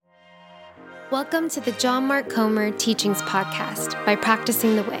Welcome to the John Mark Comer Teachings Podcast by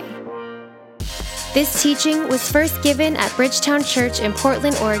Practicing the Way. This teaching was first given at Bridgetown Church in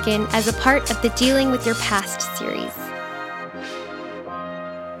Portland, Oregon as a part of the Dealing with Your Past series.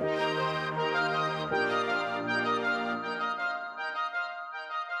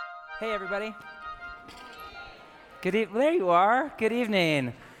 Hey everybody. There you are. Good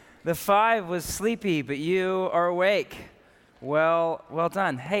evening. The 5 was sleepy, but you are awake. Well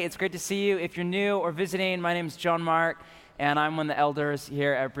done. Hey, it's great to see you. If you're new or visiting, my name's John Mark, and I'm one of the elders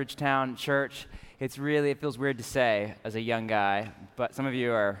here at Bridgetown Church. It feels weird to say as a young guy, but some of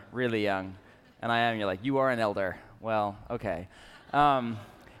you are really young, and I am. You're like, you are an elder. Well, okay.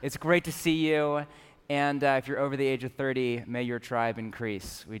 It's great to see you, and if you're over the age of 30, may your tribe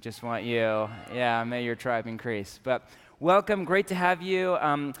increase. We just want you, may your tribe increase. But welcome, great to have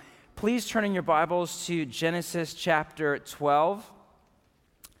you. Please turn in your Bibles to Genesis chapter 12.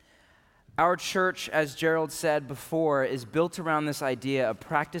 Our church, as Gerald said before, is built around this idea of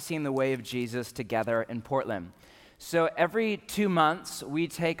practicing the way of Jesus together in Portland. So every 2 months, we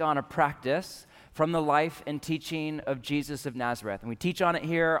take on a practice from the life and teaching of Jesus of Nazareth. And we teach on it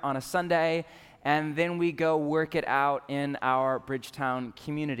here on a Sunday, and then we go work it out in our Bridgetown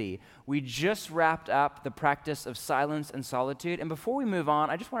community. We just wrapped up the practice of silence and solitude. And before we move on,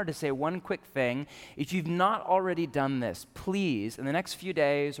 I just wanted to say one quick thing. If you've not already done this, please, in the next few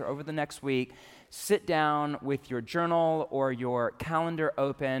days or over the next week, sit down with your journal or your calendar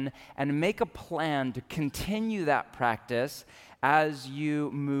open and make a plan to continue that practice as you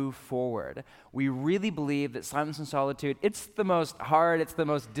move forward. We really believe that silence and solitude, it's the most hard, it's the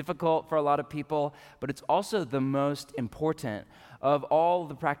most difficult for a lot of people, but it's also the most important of all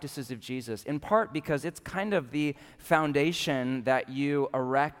the practices of Jesus, in part because it's kind of the foundation that you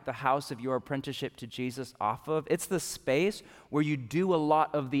erect the house of your apprenticeship to Jesus off of. It's the space where you do a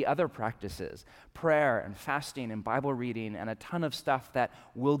lot of the other practices, prayer and fasting and Bible reading and a ton of stuff that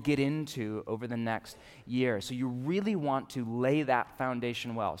we'll get into over the next year. So you really want to lay that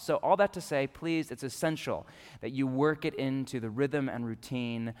foundation well. So all that to say, please, it's essential that you work it into the rhythm and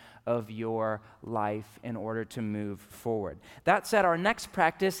routine of your life in order to move forward. That said, our next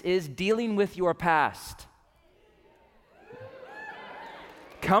practice is dealing with your past.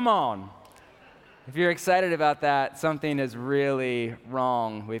 Come on. If you're excited about that, something is really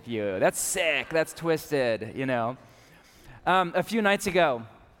wrong with you. That's sick. That's twisted, you know. A few nights ago,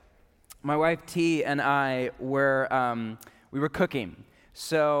 my wife T and I were cooking.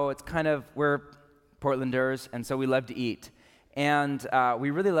 So it's we're Portlanders, and so we love to eat. And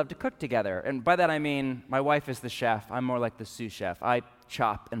we really love to cook together. And by that I mean my wife is the chef. I'm more like the sous chef. I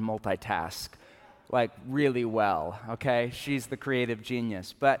chop and multitask, like really well, okay? She's the creative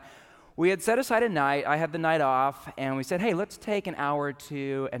genius. But we had set aside a night. I had the night off, and we said, hey, let's take an hour or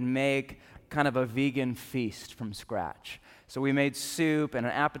two and make kind of a vegan feast from scratch. So we made soup and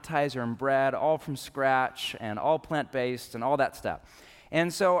an appetizer and bread, all from scratch and all plant-based and all that stuff.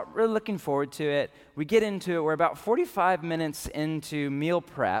 And so we're looking forward to it. We get into it. We're about 45 minutes into meal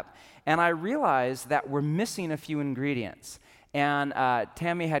prep, and I realized that we're missing a few ingredients. And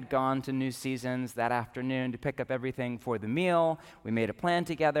Tammy had gone to New Seasons that afternoon to pick up everything for the meal. We made a plan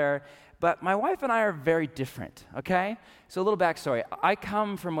together. But my wife and I are very different, okay? So a little backstory. I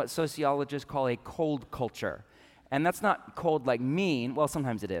come from what sociologists call a cold culture. And that's not cold like mean. Well,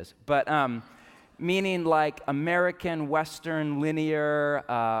 sometimes it is. But meaning like American, Western, linear,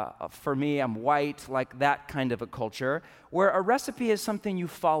 for me, I'm white, like that kind of a culture, where a recipe is something you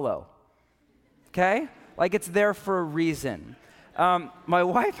follow, okay? Like it's there for a reason. My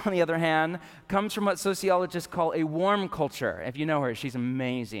wife, on the other hand, comes from what sociologists call a warm culture. If you know her, she's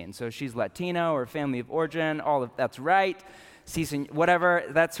amazing. So she's Latino or family of origin, all of that's right, season, whatever,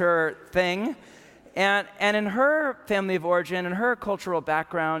 that's her thing. And in her family of origin and her cultural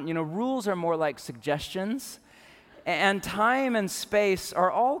background, you know, rules are more like suggestions, and time and space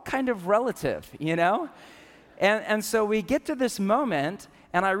are all kind of relative, you know? And so we get to this moment,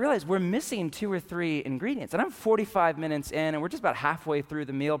 and I realize we're missing 2 or 3 ingredients. And I'm 45 minutes in, and we're just about halfway through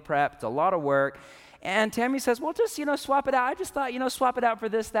the meal prep. It's a lot of work. And Tammy says, well, just, swap it out. I just thought, swap it out for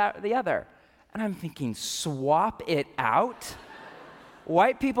this, that, or the other. And I'm thinking, swap it out?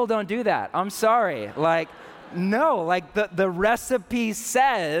 White people don't do that. I'm sorry. No, the recipe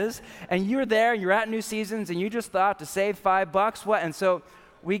says, and you're there, you're at New Seasons, and you just thought to save $5, what? And so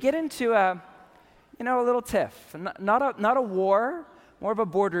we get into a little tiff. Not a war, more of a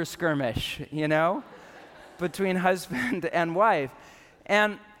border skirmish, between husband and wife.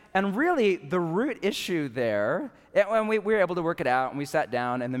 And And really, the root issue there, and we were able to work it out, and we sat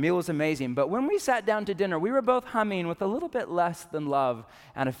down, and the meal was amazing. But when we sat down to dinner, we were both humming with a little bit less than love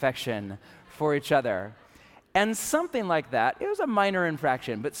and affection for each other. And something like that, it was a minor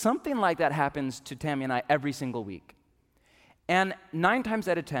infraction, but something like that happens to Tammy and I every single week. And 9 times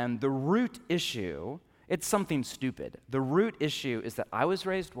out of 10, the root issue, it's something stupid. The root issue is that I was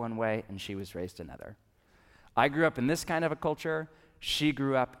raised one way and she was raised another. I grew up in this kind of a culture. She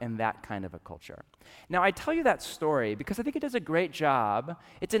grew up in that kind of a culture. Now, I tell you that story because I think it does a great job.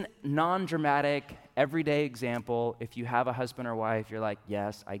 It's a non-dramatic, everyday example. If you have a husband or wife, you're like,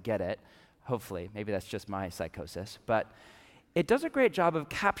 yes, I get it. Hopefully, maybe that's just my psychosis. But it does a great job of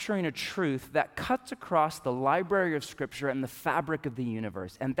capturing a truth that cuts across the library of Scripture and the fabric of the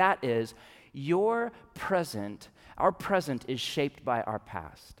universe. And that is, our present is shaped by our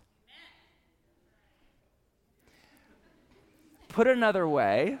past. Put another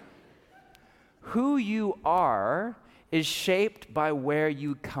way, who you are is shaped by where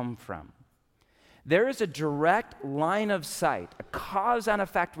you come from. There is a direct line of sight, a cause and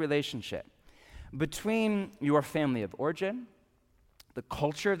effect relationship between your family of origin, the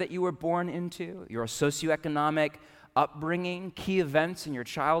culture that you were born into, your socioeconomic upbringing, key events in your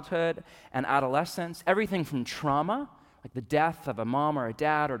childhood and adolescence, everything from trauma, like the death of a mom or a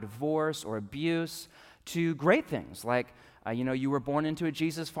dad, or divorce or abuse, to great things like you were born into a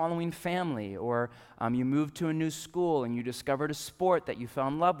Jesus-following family, or you moved to a new school and you discovered a sport that you fell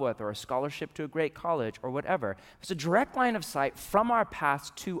in love with, or a scholarship to a great college, or whatever. There's a direct line of sight from our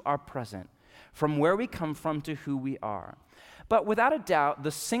past to our present, from where we come from to who we are. But without a doubt,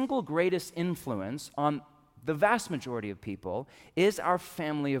 the single greatest influence on the vast majority of people is our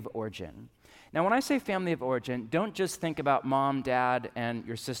family of origin. Now, when I say family of origin, don't just think about mom, dad, and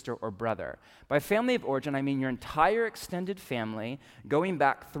your sister or brother. By family of origin, I mean your entire extended family going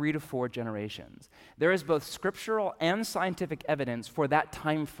back 3 to 4 generations. There is both scriptural and scientific evidence for that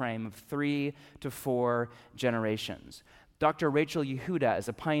time frame of 3 to 4 generations. Dr. Rachel Yehuda is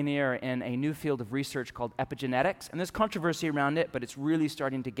a pioneer in a new field of research called epigenetics, and there's controversy around it, but it's really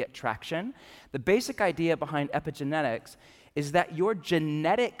starting to get traction. The basic idea behind epigenetics is that your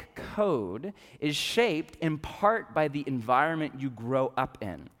genetic code is shaped in part by the environment you grow up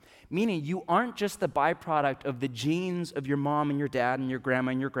in. Meaning you aren't just the byproduct of the genes of your mom and your dad and your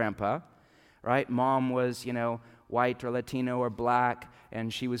grandma and your grandpa, right? Mom was, white or Latino or black,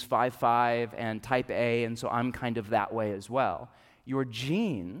 and she was 5'5" and type A, and so I'm kind of that way as well. Your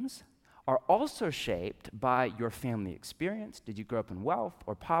genes are also shaped by your family experience. Did you grow up in wealth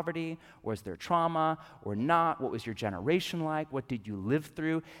or poverty? Was there trauma or not? What was your generation like? What did you live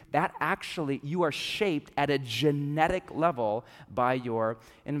through? That actually, you are shaped at a genetic level by your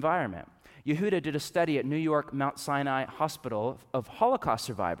environment. Yehuda did a study at New York Mount Sinai Hospital of Holocaust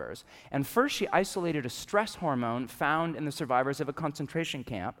survivors. And first she isolated a stress hormone found in the survivors of a concentration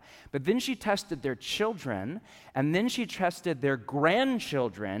camp, but then she tested their children, and then she tested their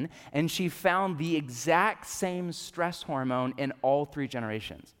grandchildren, and she found the exact same stress hormone in all 3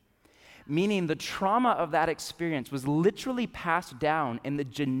 generations. Meaning the trauma of that experience was literally passed down in the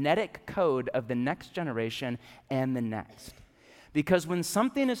genetic code of the next generation and the next. Because when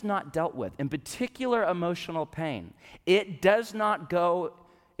something is not dealt with, in particular emotional pain, it does not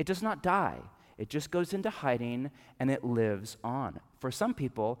die. It just goes into hiding and it lives on. For some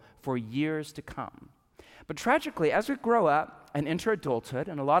people, for years to come. But tragically, as we grow up and enter adulthood,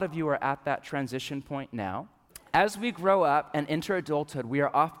 and a lot of you are at that transition point now, as we grow up and enter adulthood, we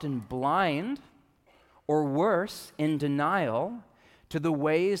are often blind, or worse, in denial to the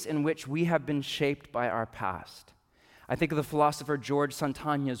ways in which we have been shaped by our past. I think of the philosopher George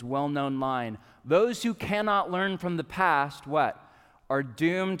Santayana's well-known line, "Those who cannot learn from the past, what? Are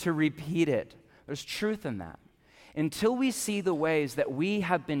doomed to repeat it." There's truth in that. Until we see the ways that we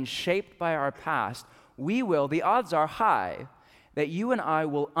have been shaped by our past, the odds are high, that you and I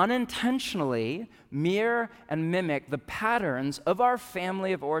will unintentionally mirror and mimic the patterns of our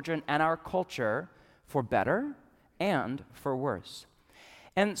family of origin and our culture, for better and for worse.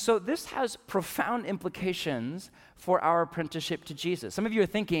 And so this has profound implications for our apprenticeship to Jesus. Some of you are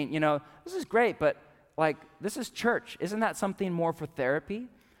thinking, this is great, but this is church. Isn't that something more for therapy?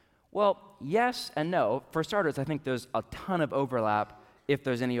 Well, yes and no. For starters, I think there's a ton of overlap, if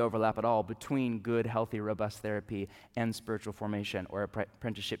there's any overlap at all, between good, healthy, robust therapy and spiritual formation or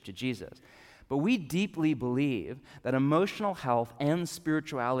apprenticeship to Jesus. But we deeply believe that emotional health and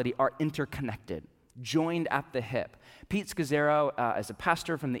spirituality are interconnected. joined at the hip. Pete Scazzero is a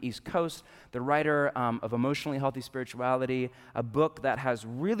pastor from the East Coast, the writer of Emotionally Healthy Spirituality, a book that has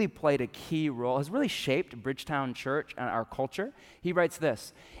really played a key role, has really shaped Bridgetown Church and our culture. He writes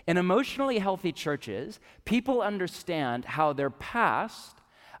this: in emotionally healthy churches, people understand how their past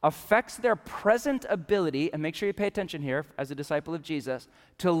affects their present ability, and make sure you pay attention here as a disciple of Jesus,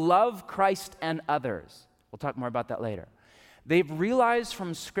 to love Christ and others. We'll talk more about that later. They've realized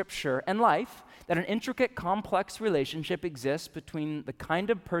from Scripture and life that an intricate, complex relationship exists between the kind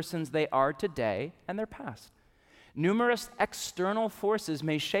of persons they are today and their past. Numerous external forces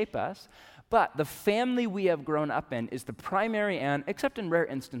may shape us, but the family we have grown up in is the primary and, except in rare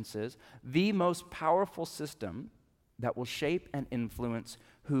instances, the most powerful system that will shape and influence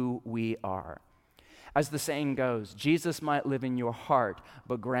who we are. As the saying goes, Jesus might live in your heart,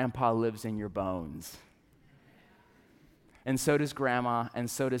 but Grandpa lives in your bones. And so does Grandma, and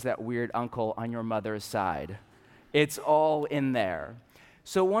so does that weird uncle on your mother's side. It's all in there.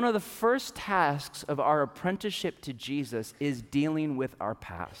 So one of the first tasks of our apprenticeship to Jesus is dealing with our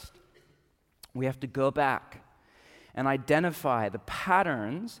past. We have to go back and identify the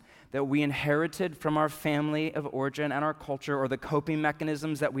patterns that we inherited from our family of origin and our culture, or the coping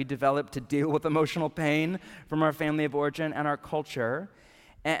mechanisms that we developed to deal with emotional pain from our family of origin and our culture.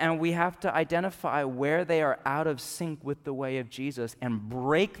 And we have to identify where they are out of sync with the way of Jesus and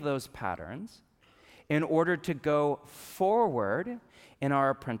break those patterns in order to go forward in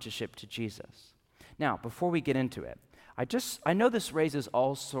our apprenticeship to Jesus. Now, before we get into it, I know this raises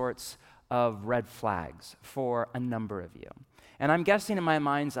all sorts of red flags for a number of you. And I'm guessing in my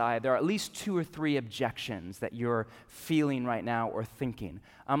mind's eye, there are at least 2 or 3 objections that you're feeling right now or thinking.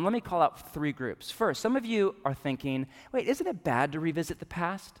 Let me call out 3 groups. First, some of you are thinking, wait, isn't it bad to revisit the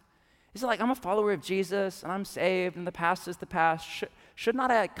past? Is it like, I'm a follower of Jesus, and I'm saved, and the past is the past? Should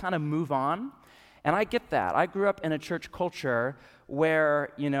not I kind of move on? And I get that. I grew up in a church culture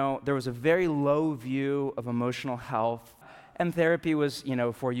where, there was a very low view of emotional health, and therapy was,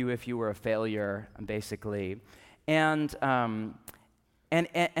 for you if you were a failure, basically. And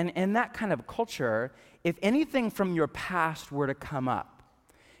in that kind of culture, if anything from your past were to come up,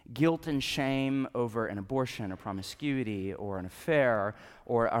 guilt and shame over an abortion or promiscuity or an affair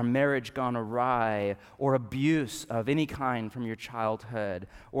or our marriage gone awry or abuse of any kind from your childhood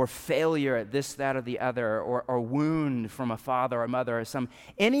or failure at this, that, or the other or wound from a father or mother or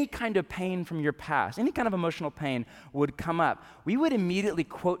any kind of pain from your past, any kind of emotional pain would come up, we would immediately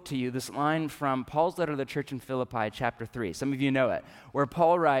quote to you this line from Paul's letter to the church in Philippi, chapter 3. Some of you know it, where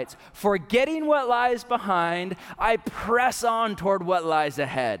Paul writes, "Forgetting what lies behind, I press on toward what lies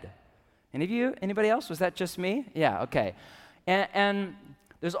ahead." Any of you? Anybody else? Was that just me? Yeah, okay. And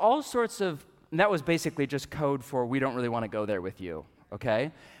there's all sorts of, and that was basically just code for we don't really want to go there with you,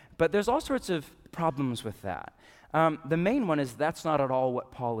 okay? But there's all sorts of problems with that. The main one is that's not at all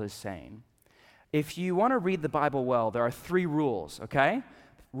what Paul is saying. If you want to read the Bible well, there are 3 rules, okay?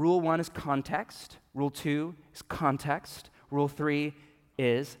 Rule 1 is context. Rule 2 is context. Rule 3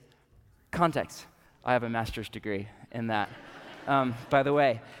 is context. I have a master's degree in that, by the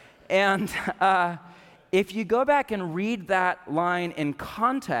way. And if you go back and read that line in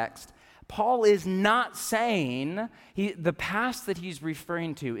context, Paul is not saying, the past that he's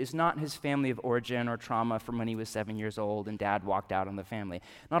referring to is not his family of origin or trauma from when he was 7 years old and dad walked out on the family.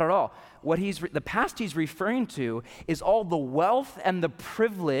 Not at all. The past he's referring to is all the wealth and the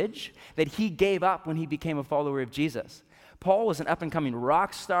privilege that he gave up when he became a follower of Jesus. Paul was an up-and-coming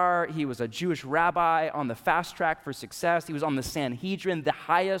rock star. He was a Jewish rabbi on the fast track for success. He was on the Sanhedrin, the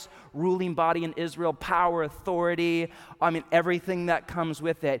highest ruling body in Israel, power, authority, everything that comes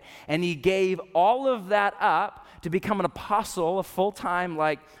with it. And he gave all of that up to become an apostle, a full-time,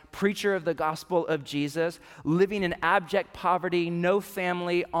 preacher of the gospel of Jesus, living in abject poverty, no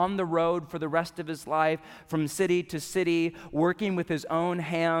family, on the road for the rest of his life, from city to city, working with his own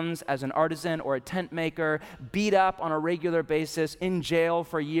hands as an artisan or a tent maker, beat up on a regular basis, in jail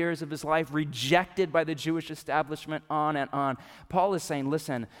for years of his life, rejected by the Jewish establishment, on and on. Paul is saying,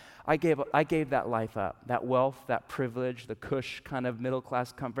 listen, I gave that life up, that wealth, that privilege, the cush kind of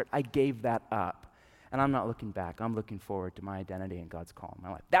middle-class comfort, I gave that up. And I'm not looking back. I'm looking forward to my identity and God's call in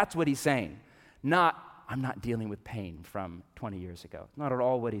my life. That's what he's saying. I'm not dealing with pain from 20 years ago. Not at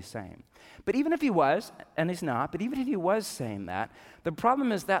all what he's saying. But even if he was, and he's not, but even if he was saying that, the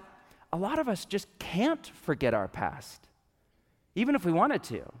problem is that a lot of us just can't forget our past, even if we wanted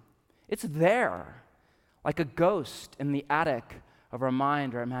to. It's there, like a ghost in the attic of our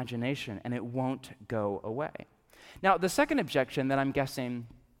mind or imagination, and it won't go away. Now, the second objection that I'm guessing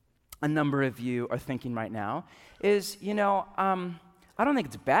a number of you are thinking right now is, I don't think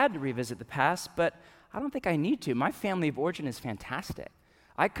it's bad to revisit the past, but I don't think I need to. My family of origin is fantastic.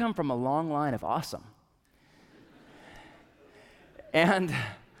 I come from a long line of awesome. And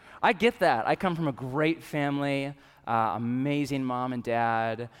I get that. I come from a great family, amazing mom and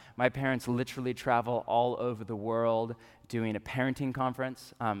dad. My parents literally travel all over the world doing a parenting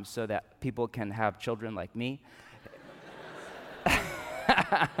conference so that people can have children like me.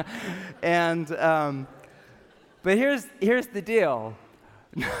 And but here's the deal.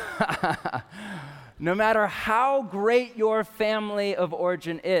 No matter how great your family of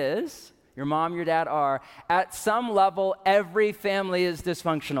origin is, your mom, your dad are, at some level, every family is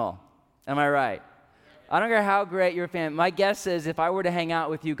dysfunctional. Am I right? I don't care how great your family. My guess is if I were to hang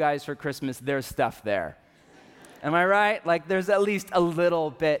out with you guys for Christmas, there's stuff there. Am I right? Like there's at least a little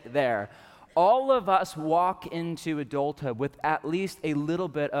bit there. All of us walk into adulthood with at least a little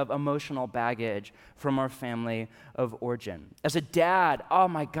bit of emotional baggage from our family of origin. As a dad, oh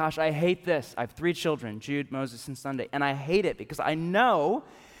my gosh, I hate this. I have 3 children, Jude, Moses, and Sunday, and I hate it because I know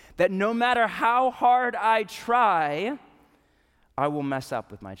that no matter how hard I try, I will mess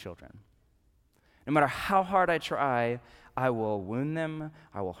up with my children. No matter how hard I try, I will wound them,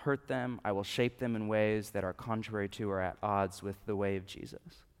 I will hurt them, I will shape them in ways that are contrary to or at odds with the way of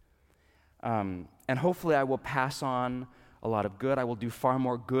Jesus. And hopefully I will pass on a lot of good. I will do far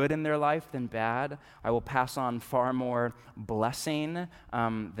more good in their life than bad. I will pass on far more blessing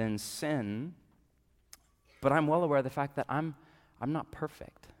than sin. But I'm well aware of the fact that I'm not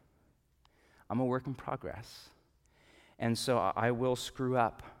perfect. I'm a work in progress. And so I will screw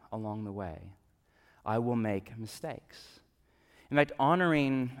up along the way. I will make mistakes. In fact,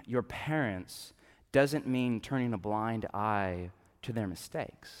 honoring your parents doesn't mean turning a blind eye to their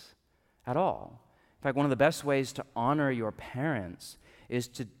mistakes at all. In fact, one of the best ways to honor your parents is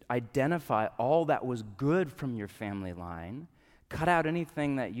to identify all that was good from your family line, cut out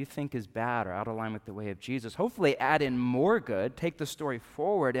anything that you think is bad or out of line with the way of Jesus, hopefully add in more good, take the story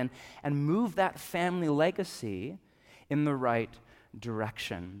forward, and move that family legacy in the right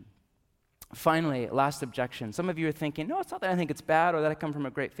direction. Finally, last objection. Some of you are thinking, no, it's not that I think it's bad or that I come from a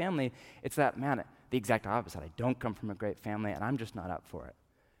great family. It's that, man, the exact opposite. I don't come from a great family, and I'm just not up for it.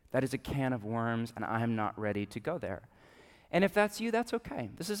 That is a can of worms, and I'm not ready to go there. And if that's you, that's okay.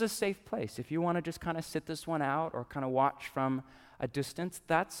 This is a safe place. If you want to just kind of sit this one out or kind of watch from a distance,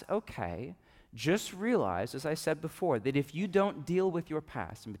 that's okay. Just realize, as I said before, that if you don't deal with your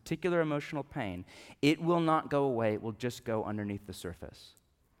past, in particular emotional pain, it will not go away. It will just go underneath the surface.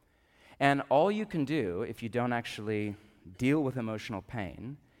 And all you can do, if you don't actually deal with emotional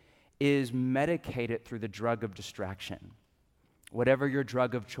pain, is medicate it through the drug of distraction. Whatever your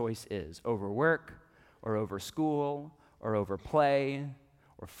drug of choice is, over work, or over school, or over play,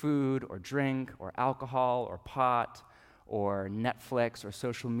 or food, or drink, or alcohol, or pot, or Netflix, or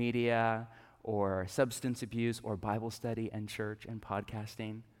social media, or substance abuse, or Bible study, and church, and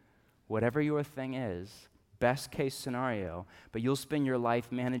podcasting. Whatever your thing is, best case scenario, but you'll spend your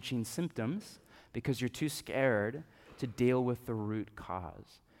life managing symptoms because you're too scared to deal with the root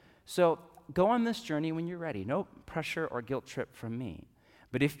cause. So go on this journey when you're ready. No pressure or guilt trip from me.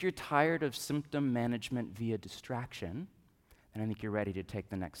 But if you're tired of symptom management via distraction, then I think you're ready to take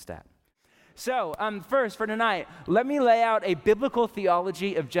the next step. So first, for tonight, let me lay out a biblical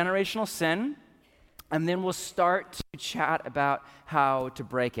theology of generational sin, and then we'll start to chat about how to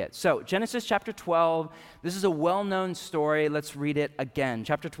break it. So Genesis chapter 12, this is a well-known story. Let's read it again.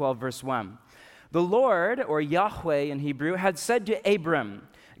 Chapter 12, verse 1. The Lord, or Yahweh in Hebrew, had said to Abram,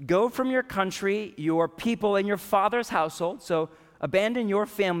 "Go from your country, your people, and your father's household," so abandon your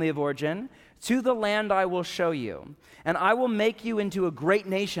family of origin, "to the land I will show you. And I will make you into a great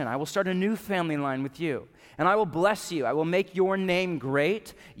nation. I will start a new family line with you. And I will bless you. I will make your name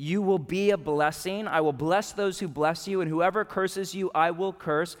great. You will be a blessing. I will bless those who bless you, and whoever curses you, I will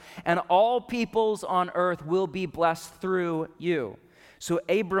curse. And all peoples on earth will be blessed through you." So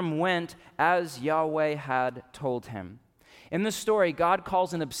Abram went as Yahweh had told him. In this story, God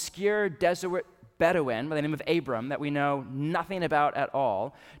calls an obscure desert Bedouin by the name of Abram, that we know nothing about at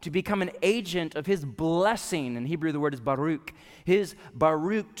all, to become an agent of his blessing. In Hebrew, the word is Baruch. His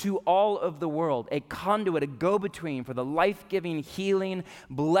Baruch to all of the world, a conduit, a go-between for the life-giving, healing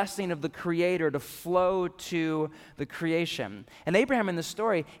blessing of the Creator to flow to the creation. And Abraham in the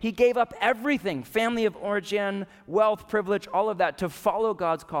story, he gave up everything, family of origin, wealth, privilege, all of that, to follow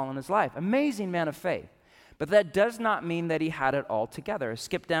God's call in his life. Amazing man of faith. But that does not mean that he had it all together.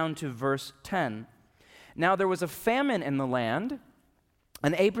 Skip down to verse 10. Now there was a famine in the land,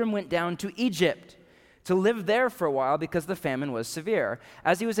 and Abram went down to Egypt to live there for a while because the famine was severe.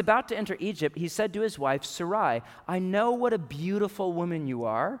 As he was about to enter Egypt, he said to his wife, Sarai, I know what a beautiful woman you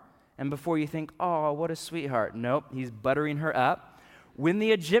are. And before you think, oh, what a sweetheart. Nope, he's buttering her up. When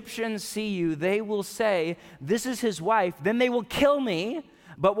the Egyptians see you, they will say, this is his wife. Then they will kill me,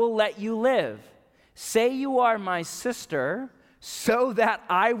 but will let you live. Say you are my sister, so that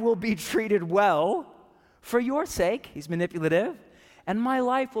I will be treated well for your sake. He's manipulative. And my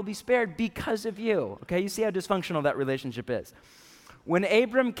life will be spared because of you. Okay, you see how dysfunctional that relationship is. When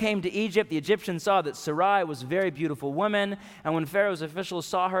Abram came to Egypt, the Egyptians saw that Sarai was a very beautiful woman, and when Pharaoh's officials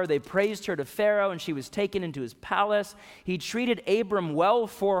saw her, they praised her to Pharaoh, and she was taken into his palace. He treated Abram well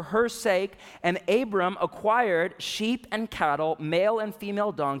for her sake, and Abram acquired sheep and cattle, male and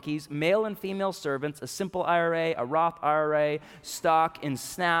female donkeys, male and female servants, a simple IRA, a Roth IRA, stock in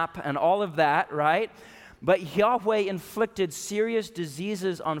Snap, and all of that, right? But Yahweh inflicted serious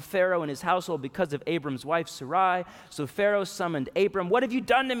diseases on Pharaoh and his household because of Abram's wife, Sarai. So Pharaoh summoned Abram. What have you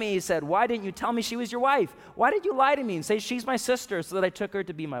done to me? He said, why didn't you tell me she was your wife? Why did you lie to me and say she's my sister so that I took her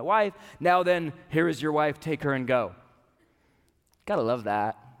to be my wife? Now then, here is your wife. Take her and go. Gotta love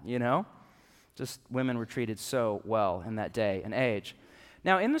that, you know? Just women were treated so well in that day and age.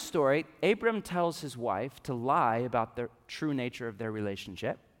 Now, in the story, Abram tells his wife to lie about the true nature of their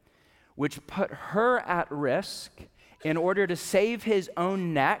relationship, which put her at risk in order to save his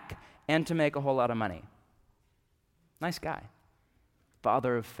own neck and to make a whole lot of money. Nice guy.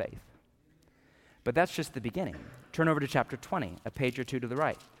 Father of faith. But that's just the beginning. Turn over to chapter 20, a page or two to the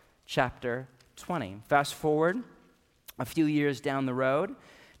right. Chapter 20. Fast forward a few years down the road.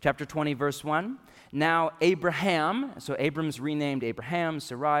 Chapter 20, verse 1. Now Abraham, so Abram's renamed Abraham,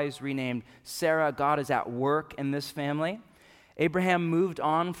 Sarai's renamed Sarah. God is at work in this family. Abraham moved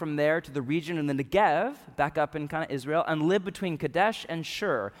on from there to the region in the Negev, back up in kind of Israel, and lived between Kadesh and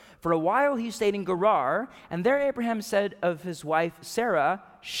Shur. For a while he stayed in Gerar, and there Abraham said of his wife Sarah,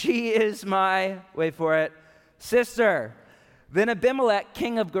 she is my, wait for it, sister. Then Abimelech,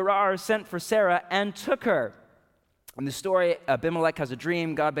 king of Gerar, sent for Sarah and took her. In the story, Abimelech has a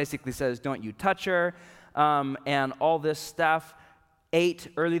dream. God basically says, don't you touch her, and all this stuff. 8,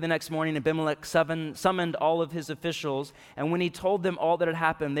 early the next morning, Abimelech summoned all of his officials, and when he told them all that had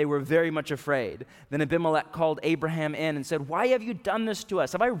happened, they were very much afraid. Then Abimelech called Abraham in and said, why have you done this to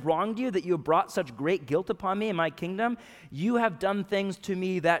us? Have I wronged you that you have brought such great guilt upon me and my kingdom? You have done things to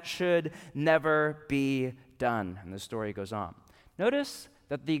me that should never be done. And the story goes on. Notice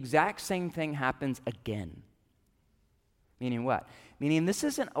that the exact same thing happens again. Meaning what? Meaning this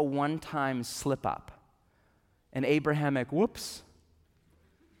isn't a one-time slip-up, an Abrahamic whoops.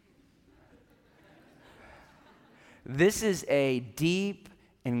 This is a deep,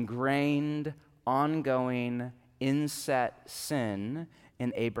 ingrained, ongoing, inset sin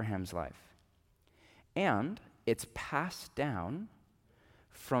in Abraham's life. And it's passed down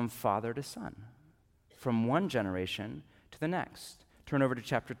from father to son, from one generation to the next. Turn over to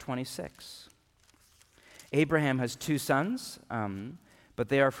chapter 26. Abraham has 2 sons, but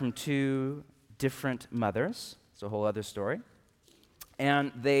they are from 2 different mothers. It's a whole other story.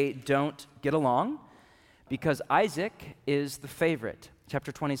 And they don't get along, because Isaac is the favorite.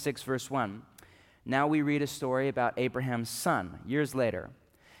 Chapter 26, verse 1. Now we read a story about Abraham's son, years later.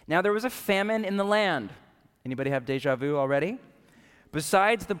 Now there was a famine in the land. Anybody have deja vu already?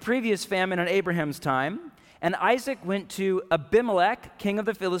 Besides the previous famine in Abraham's time, and Isaac went to Abimelech, king of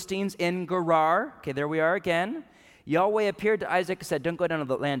the Philistines, in Gerar. Okay, there we are again. Yahweh appeared to Isaac and said, don't go down to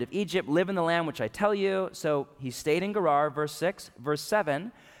the land of Egypt, live in the land which I tell you. So he stayed in Gerar, verse 6. Verse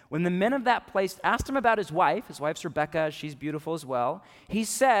 7. When the men of that place asked him about his wife's Rebekah, she's beautiful as well, he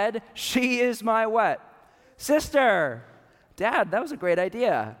said, she is my what? Sister. Dad, that was a great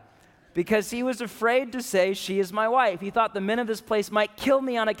idea. Because he was afraid to say, she is my wife. He thought the men of this place might kill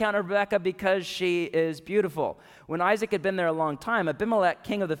me on account of Rebekah because she is beautiful. When Isaac had been there a long time, Abimelech,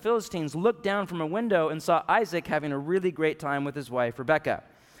 king of the Philistines, looked down from a window and saw Isaac having a really great time with his wife, Rebekah.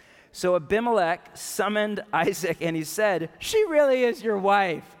 So Abimelech summoned Isaac and he said, she really is your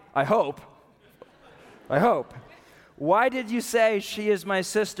wife. I hope. Why did you say she is my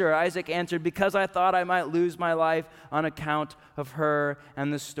sister? Isaac answered, because I thought I might lose my life on account of her.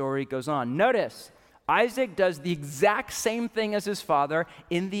 And the story goes on. Notice, Isaac does the exact same thing as his father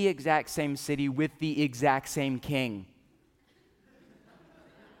in the exact same city with the exact same king.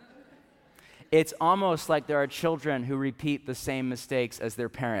 It's almost like there are children who repeat the same mistakes as their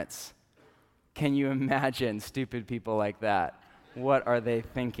parents. Can you imagine stupid people like that? What are they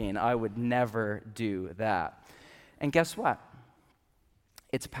thinking? I would never do that. And guess what?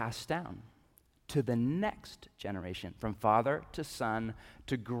 It's passed down to the next generation, from father to son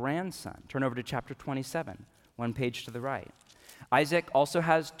to grandson. Turn over to chapter 27, one page to the right. Isaac also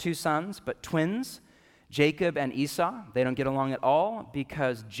has two sons, but twins, Jacob and Esau. They don't get along at all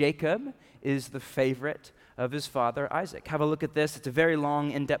because Jacob is the favorite of his father Isaac. Have a look at this. It's a very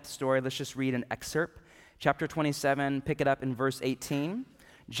long, in-depth story. Let's just read an excerpt. Chapter 27, pick it up in verse 18.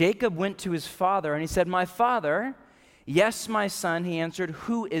 Jacob went to his father and he said, "My father." "Yes, my son," he answered.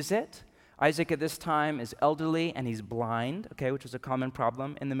 "Who is it?" Isaac at this time is elderly and he's blind, which was a common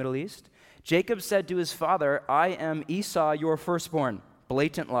problem in the Middle East. Jacob said to his father, "I am Esau, your firstborn."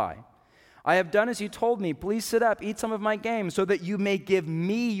 Blatant lie. "I have done as you told me. Please sit up, eat some of my game, so that you may give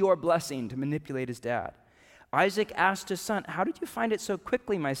me your blessing," to manipulate his dad. Isaac asked his son, "How did you find it so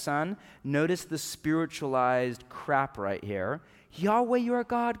quickly, my son?" Notice the spiritualized crap right here. "Yahweh, your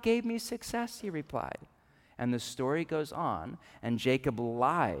God, gave me success," he replied. And the story goes on, and Jacob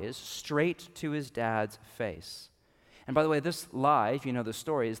lies straight to his dad's face. And by the way, this lie, if you know the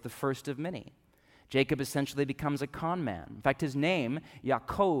story, is the first of many. Jacob essentially becomes a con man. In fact, his name,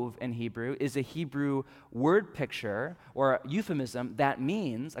 Yaakov in Hebrew, is a Hebrew word picture or euphemism that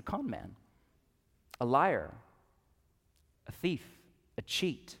means a con man, a liar, a thief, a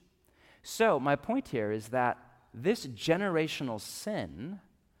cheat. So my point here is that this generational sin,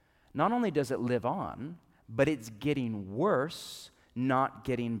 not only does it live on, but it's getting worse, not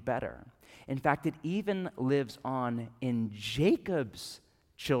getting better. In fact, it even lives on in Jacob's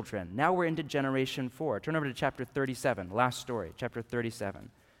children. Now we're into generation 4. Turn over to chapter 37, last story, chapter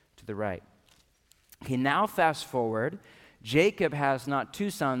 37, to the right. Okay, now fast forward. Jacob has not 2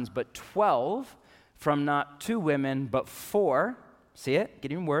 sons, but 12, from not 2 women, but 4. See it?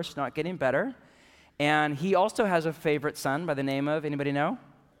 Getting worse, not getting better. And he also has a favorite son by the name of, anybody know?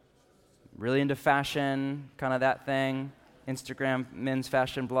 Really into fashion, kind of that thing. Instagram men's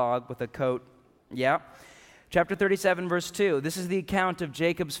fashion blog with a coat. Yeah. Chapter 37, verse 2. This is the account of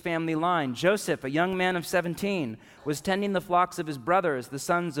Jacob's family line. Joseph, a young man of 17, was tending the flocks of his brothers, the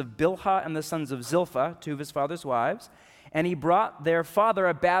sons of Bilhah and the sons of Zilpah, 2 of his father's wives. And he brought their father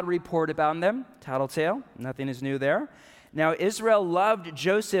a bad report about them. Tattletale. Nothing is new there. Now Israel loved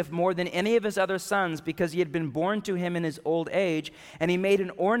Joseph more than any of his other sons because he had been born to him in his old age, and he made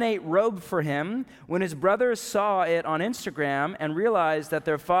an ornate robe for him. When his brothers saw it on Instagram and realized that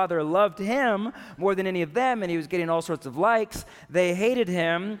their father loved him more than any of them, and he was getting all sorts of likes, they hated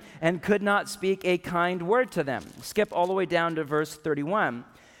him and could not speak a kind word to them. Skip all the way down to verse 31.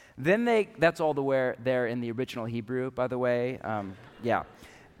 That's all the way there in the original Hebrew, by the way.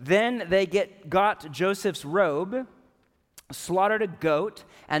 Then they got Joseph's robe, slaughtered a goat,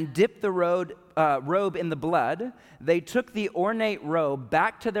 and dipped the robe in the blood. They took the ornate robe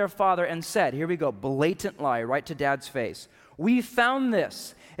back to their father and said, here we go, blatant lie right to dad's face. "We found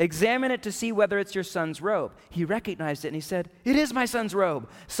this. Examine it to see whether it's your son's robe." He recognized it and he said, "It is my son's robe.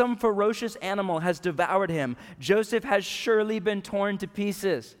 Some ferocious animal has devoured him. Joseph has surely been torn to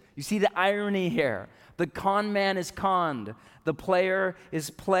pieces." You see the irony here. The con man is conned. The player is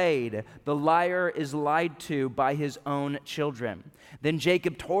played. The liar is lied to by his own children. Then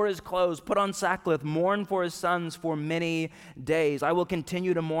Jacob tore his clothes, put on sackcloth, mourned for his sons for many days. "I will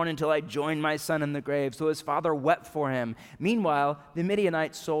continue to mourn until I join my son in the grave." So his father wept for him. Meanwhile, the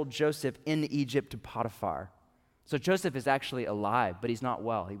Midianites sold Joseph in Egypt to Potiphar. So Joseph is actually alive, but he's not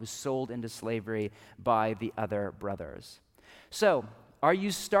well. He was sold into slavery by the other brothers. So, are you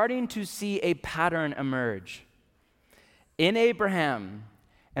starting to see a pattern emerge? In Abraham,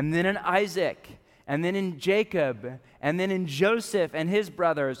 and then in Isaac, and then in Jacob, and then in Joseph and his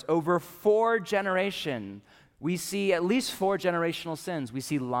brothers, over 4 generations, we see at least 4 generational sins. We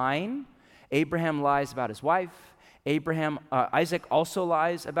see lying. Abraham lies about his wife. Isaac also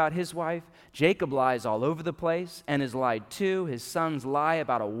lies about his wife. Jacob lies all over the place and is lied to. His sons lie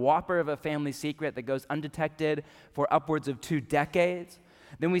about a whopper of a family secret that goes undetected for upwards of 2 decades.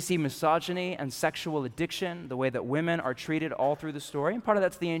 Then we see misogyny and sexual addiction, the way that women are treated all through the story. And part of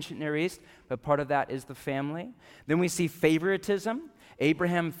that's the ancient Near East, but part of that is the family. Then we see favoritism.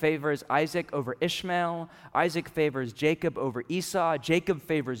 Abraham favors Isaac over Ishmael. Isaac favors Jacob over Esau. Jacob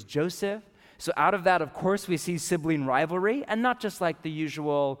favors Joseph. So out of that, of course, we see sibling rivalry, and not just like the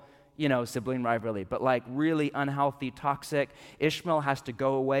usual, sibling rivalry, but like really unhealthy, toxic. Ishmael has to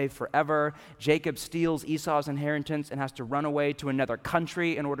go away forever. Jacob steals Esau's inheritance and has to run away to another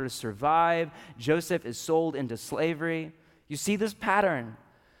country in order to survive. Joseph is sold into slavery. You see this pattern.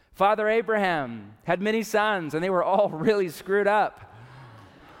 Father Abraham had many sons, and they were all really screwed up.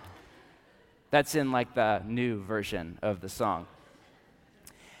 That's in like the new version of the song.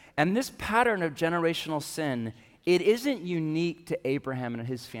 And this pattern of generational sin, it isn't unique to Abraham and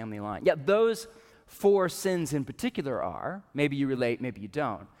his family line. Yeah, those 4 sins in particular are. Maybe you relate, maybe you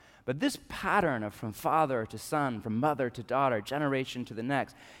don't. But this pattern of from father to son, from mother to daughter, generation to the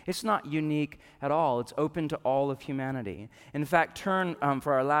next, it's not unique at all. It's open to all of humanity. In fact, turn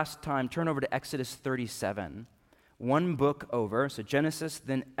for our last time, turn over to Exodus 37. One book over, so Genesis,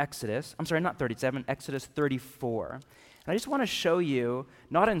 then Exodus. I'm sorry, not 37, Exodus 34. And I just want to show you,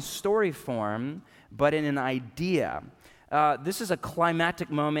 not in story form, but in an idea. This is a climactic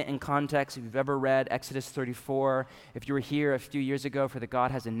moment in context. If you've ever read Exodus 34, if you were here a few years ago for the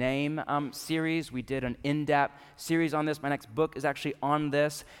God Has a Name series, we did an in-depth series on this. My next book is actually on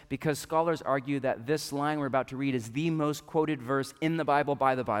this because scholars argue that this line we're about to read is the most quoted verse in the Bible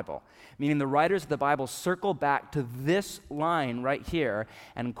by the Bible, meaning the writers of the Bible circle back to this line right here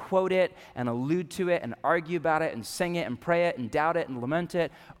and quote it and allude to it and argue about it and sing it and pray it and doubt it and lament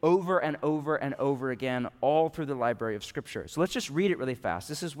it over and over and over again, all through the library of Scripture. So let's just read it really fast.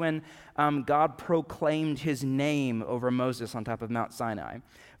 This is when God proclaimed his name over Moses on top of Mount Sinai.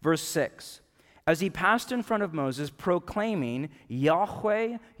 Verse 6, as he passed in front of Moses, proclaiming,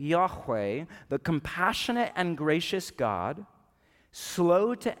 Yahweh, Yahweh, the compassionate and gracious God,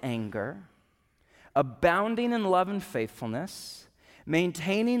 slow to anger, abounding in love and faithfulness,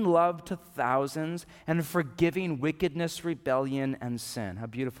 maintaining love to thousands, and forgiving wickedness, rebellion, and sin. How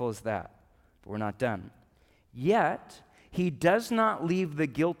beautiful is that? But we're not done. Yet, he does not leave the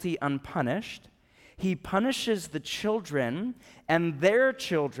guilty unpunished. He punishes the children and their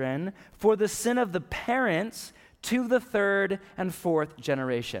children for the sin of the parents to the 3rd and 4th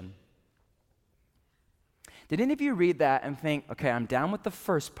generation. Did any of you read that and think, okay, I'm down with the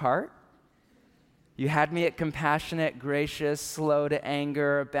first part. You had me at compassionate, gracious, slow to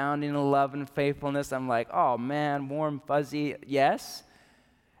anger, abounding in love and faithfulness. I'm like, oh man, warm, fuzzy, yes.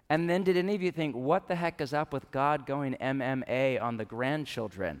 And then did any of you think, what the heck is up with God going MMA on the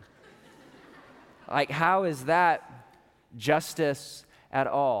grandchildren? Like, how is that justice at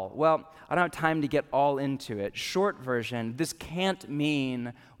all? Well, I don't have time to get all into it. Short version, this can't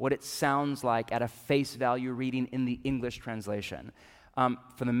mean what it sounds like at a face value reading in the English translation.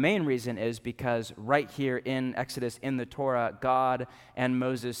 For the main reason is because right here in Exodus, in the Torah, God and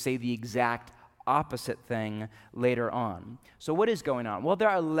Moses say the exact opposite thing later on. So what is going on? Well, there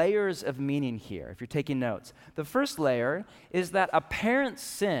are layers of meaning here, if you're taking notes. The first layer is that a parent's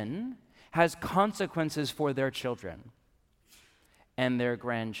sin has consequences for their children and their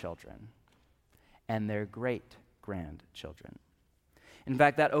grandchildren and their great-grandchildren. In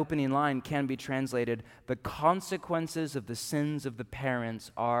fact, that opening line can be translated, the consequences of the sins of the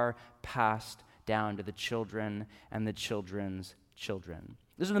parents are passed down to the children and the children's children.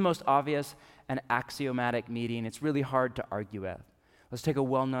 This is the most obvious and axiomatic meaning. It's really hard to argue with. Let's take a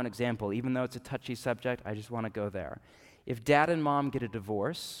well-known example. Even though it's a touchy subject, I just want to go there. If dad and mom get a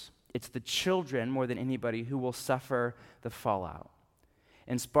divorce, it's the children more than anybody who will suffer the fallout.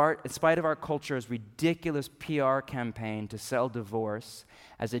 In spite of our culture's ridiculous PR campaign to sell divorce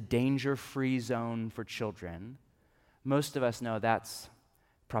as a danger-free zone for children, most of us know that's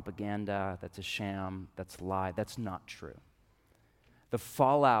propaganda, that's a sham, that's a lie, that's not true. The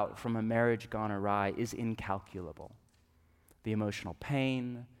fallout from a marriage gone awry is incalculable. The emotional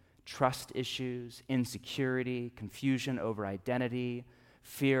pain, trust issues, insecurity, confusion over identity,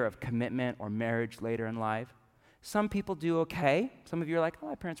 fear of commitment or marriage later in life. Some people do okay. Some of you are like, oh,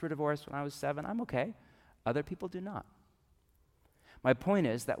 my parents were divorced when I was 7. I'm okay. Other people do not. My point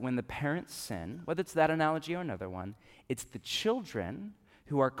is that when the parents sin, whether it's that analogy or another one, it's the children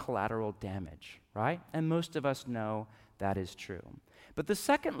who are collateral damage, right? And most of us know that is true. But the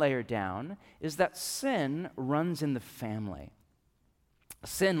second layer down is that sin runs in the family.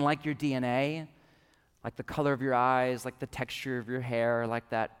 Sin, like your DNA, like the color of your eyes, like the texture of your hair, like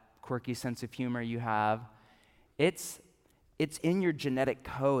that quirky sense of humor you have, it's in your genetic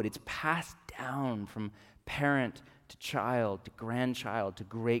code. It's passed down from parent to child, to grandchild, to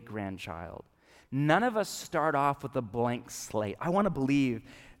great-grandchild. None of us start off with a blank slate. I want to believe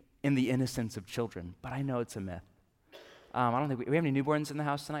in the innocence of children, but I know it's a myth. I don't think we have any newborns in the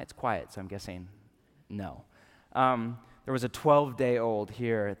house tonight. It's quiet, so I'm guessing no. There was a 12-day-old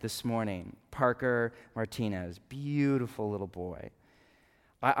here this morning, Parker Martinez, beautiful little boy.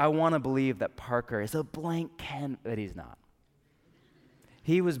 I want to believe that Parker is a blank canvas, but he's not.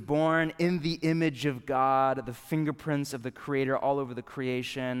 He was born in the image of God, the fingerprints of the Creator all over the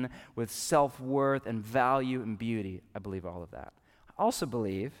creation, with self-worth and value and beauty. I believe all of that. I also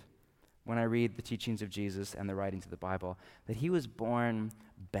believe, when I read the teachings of Jesus and the writings of the Bible, that he was born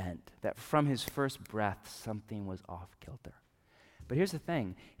bent, that from his first breath something was off kilter. But here's the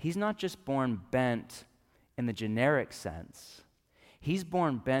thing, he's not just born bent in the generic sense. He's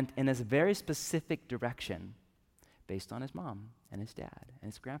born bent in a very specific direction based on his mom and his dad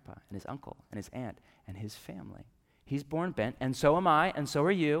and his grandpa and his uncle and his aunt and his family. He's born bent, and so am I, and so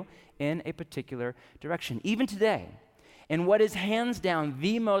are you, in a particular direction. Even today, in what is hands down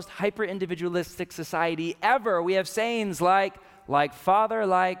the most hyper-individualistic society ever, we have sayings like father,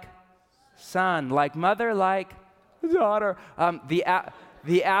 like son, like mother, like daughter.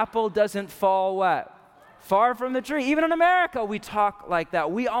 The apple doesn't fall what? Far from the tree. Even in America, we talk like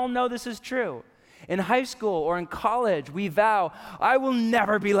that. We all know this is true. In high school or in college, we vow, I will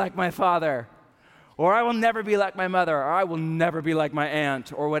never be like my father, or I will never be like my mother, or I will never be like my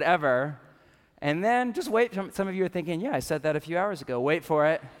aunt, or whatever. And then just wait. Some of you are thinking, yeah, I said that a few hours ago. Wait for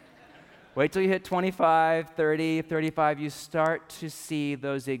it. Wait till you hit 25, 30, 35. You start to see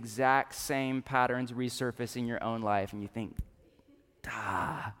those exact same patterns resurface in your own life, and you think,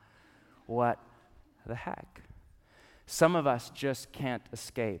 what the heck? Some of us just can't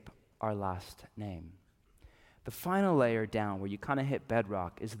escape our last name. The final layer down, where you kind of hit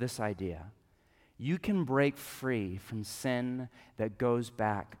bedrock, is this idea. You can break free from sin that goes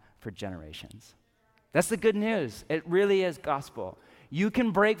back for generations. That's the good news. It really is gospel. You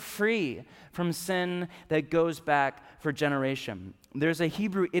can break free from sin that goes back for generation. There's a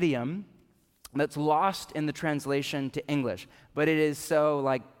Hebrew idiom that's lost in the translation to English, but it is so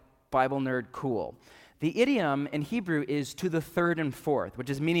like Bible nerd cool. The idiom in Hebrew is to the third and fourth, which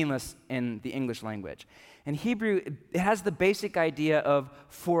is meaningless in the English language. In Hebrew, it has the basic idea of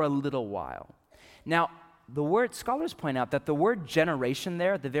for a little while. Now, scholars point out that the word generation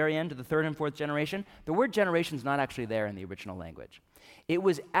there, at the very end of the third and fourth generation, the word generation is not actually there in the original language. It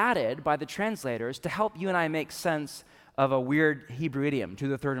was added by the translators to help you and I make sense of a weird Hebrew idiom, to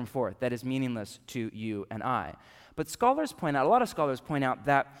the third and fourth, that is meaningless to you and I. But a lot of scholars point out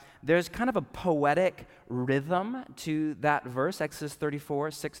that there's kind of a poetic rhythm to that verse, Exodus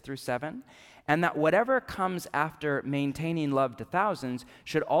 34, 6 through 7, and that whatever comes after maintaining love to thousands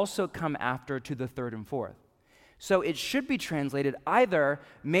should also come after to the third and fourth. So it should be translated either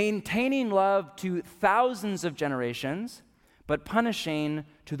maintaining love to thousands of generations, but punishing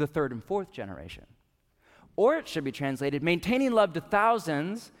to the third and fourth generation. Or it should be translated maintaining love to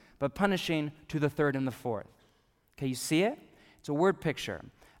thousands, but punishing to the third and the fourth. Okay, you see it? It's a word picture.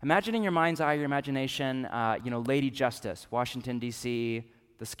 Imagine in your mind's eye, your imagination, Lady Justice, Washington, D.C.,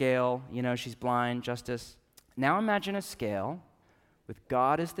 the scale, she's blind, Justice. Now imagine a scale with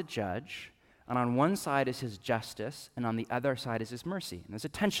God as the judge, and on one side is his justice, and on the other side is his mercy. And there's a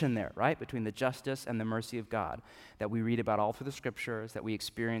tension there, right, between the justice and the mercy of God that we read about all through the scriptures, that we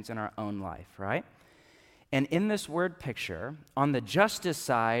experience in our own life, right? And in this word picture, on the justice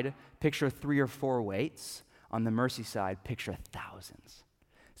side, picture 3 or 4 weights. On the mercy side, picture thousands.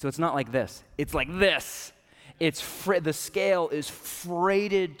 So it's not like this. It's like this. The scale is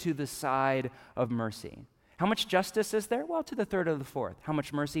freighted to the side of mercy. How much justice is there? Well, to the third or the fourth. How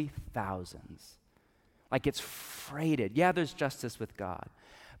much mercy? Thousands. Like it's freighted. Yeah, there's justice with God,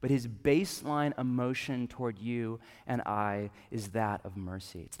 but his baseline emotion toward you and I is that of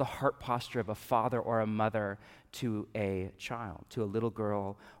mercy. It's the heart posture of a father or a mother to a child, to a little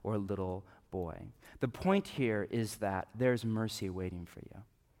girl or a little boy. The point here is that there's mercy waiting for you.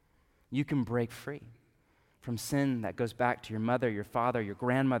 You can break free from sin that goes back to your mother, your father, your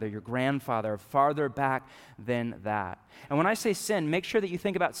grandmother, your grandfather, farther back than that. And when I say sin, make sure that you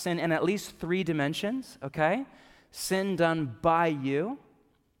think about sin in at least 3 dimensions, okay? Sin done by you,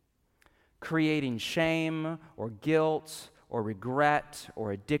 creating shame or guilt or regret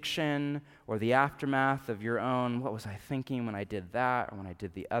or addiction or the aftermath of your own, what was I thinking when I did that or when I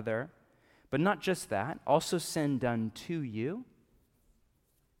did the other? But not just that, also sin done to you,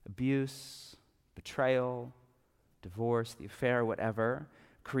 abuse, betrayal, divorce, the affair, whatever,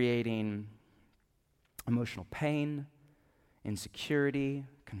 creating emotional pain, insecurity,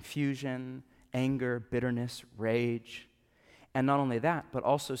 confusion, anger, bitterness, rage. And not only that, but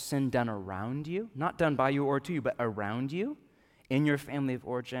also sin done around you, not done by you or to you, but around you, in your family of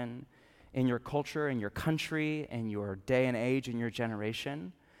origin, in your culture, in your country, in your day and age, in your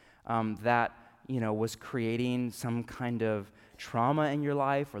generation, that was creating some kind of trauma in your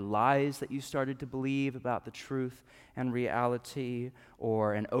life or lies that you started to believe about the truth and reality,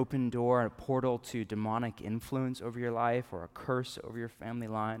 or an open door, a portal to demonic influence over your life, or a curse over your family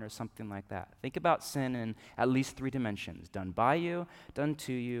line, or something like that. Think about sin in at least 3 dimensions: done by you, done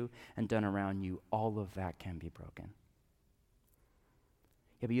to you, and done around you. All of that can be broken.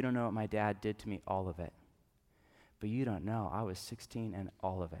 Yeah, but you don't know what my dad did to me, all of it. But you don't know, I was 16 and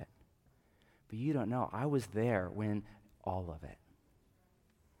all of it. But you don't know, I was there when all of it.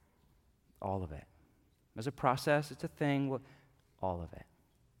 All of it. It's a process, it's a thing. all of it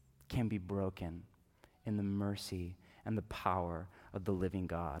can be broken in the mercy and the power of the living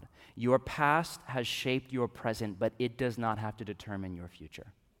God. Your past has shaped your present, but it does not have to determine your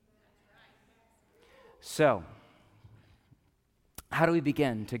future. So, how do we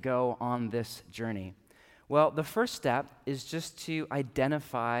begin to go on this journey? Well, the first step is just to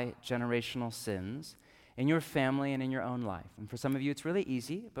identify generational sins in your family and in your own life. And for some of you, it's really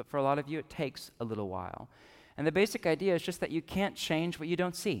easy, but for a lot of you, it takes a little while. And the basic idea is just that you can't change what you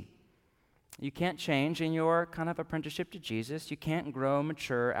don't see. You can't change in your kind of apprenticeship to Jesus. You can't grow,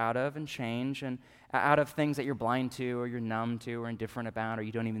 mature out of, and change and out of things that you're blind to or you're numb to or indifferent about or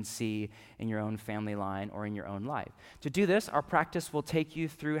you don't even see in your own family line or in your own life. To do this, our practice will take you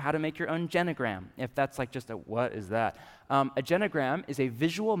through how to make your own genogram, if that's like just what is that? A genogram is a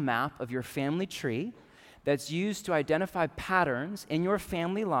visual map of your family tree that's used to identify patterns in your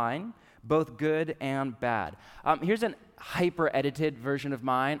family line, both good and bad. Here's an hyper-edited version of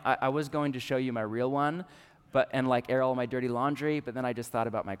mine. I was going to show you my real one, and like air all my dirty laundry, but then I just thought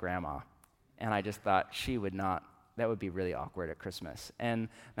about my grandma. And I just thought she would not, that would be really awkward at Christmas. And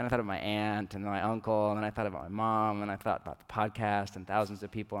then I thought of my aunt and my uncle, and then I thought about my mom, and I thought about the podcast and thousands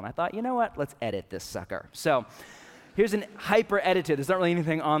of people, and I thought, you know what, let's edit this sucker. So here's an hyper-edited, there's not really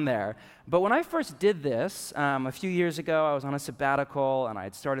anything on there. But when I first did this, a few years ago, I was on a sabbatical, and I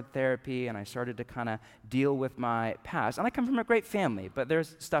had started therapy, and I started to kind of deal with my past. And I come from a great family, but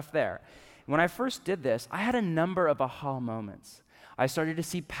there's stuff there. When I first did this, I had a number of aha moments. I started to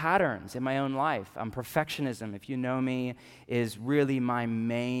see patterns in my own life. Perfectionism, if you know me, is really my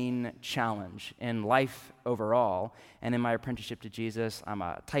main challenge in life overall. And in my apprenticeship to Jesus, I'm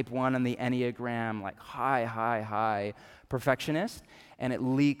a type 1 on the Enneagram, like high perfectionist. And it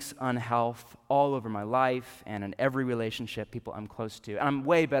leaks unhealth all over my life and in every relationship, people I'm close to. And I'm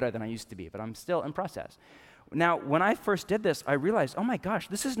way better than I used to be, but I'm still in process. Now, when I first did this, I realized, oh my gosh,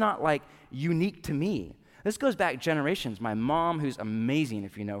 this is not like unique to me. This goes back generations. My mom, who's amazing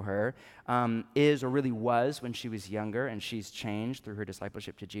if you know her, is or really was when she was younger, and she's changed through her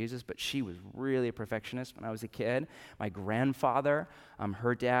discipleship to Jesus, but she was really a perfectionist when I was a kid. My grandfather,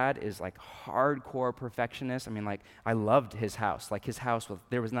 her dad, is like hardcore perfectionist. I mean, like, I loved his house. Like, his house,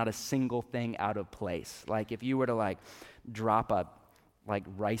 there was not a single thing out of place. Like, if you were to, like, drop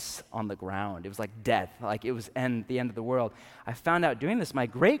rice on the ground, it was like death, like it was the end of the world. I found out doing this, my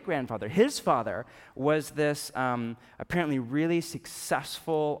great-grandfather, his father, was this apparently really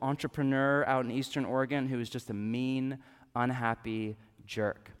successful entrepreneur out in Eastern Oregon who was just a mean, unhappy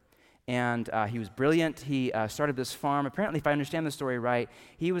jerk. And he was brilliant. He started this farm. Apparently, if I understand the story right,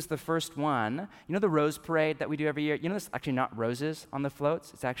 he was the first one. You know the rose parade that we do every year? You know, it's actually not roses on the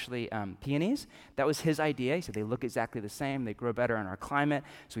floats. It's actually peonies. That was his idea. He said they look exactly the same. They grow better in our climate.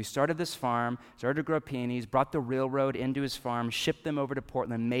 So he started this farm, started to grow peonies, brought the railroad into his farm, shipped them over to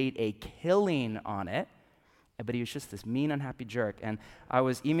Portland, made a killing on it. But he was just this mean, unhappy jerk. And I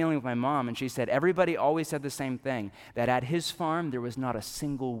was emailing with my mom, and she said, everybody always said the same thing, that at his farm, there was not a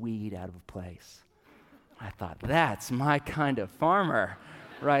single weed out of place. I thought, that's my kind of farmer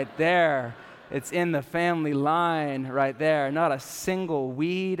right there. It's in the family line right there. Not a single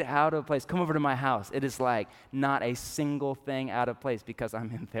weed out of place. Come over to my house. It is like not a single thing out of place because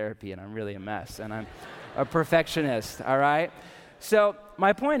I'm in therapy, and I'm really a mess, and I'm a perfectionist, all right? So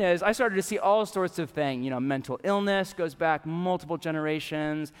my point is, I started to see all sorts of things. You know, mental illness goes back multiple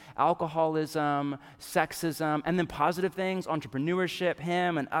generations, alcoholism, sexism, and then positive things, entrepreneurship,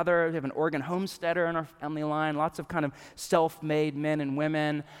 him and others. We have an Oregon homesteader in our family line, lots of kind of self-made men and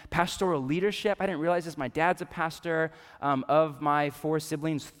women. Pastoral leadership, I didn't realize this. My dad's a pastor. Of my 4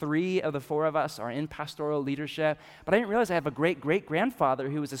 siblings, 3 of the 4 of us are in pastoral leadership. But I didn't realize I have a great-great-grandfather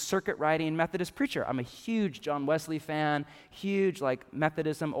who was a circuit-riding Methodist preacher. I'm a huge John Wesley fan, huge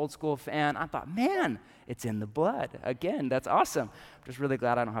Methodism, old school fan. I thought, man, it's in the blood. Again, that's awesome. I'm just really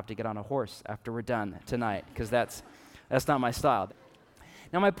glad I don't have to get on a horse after we're done tonight, because that's not my style.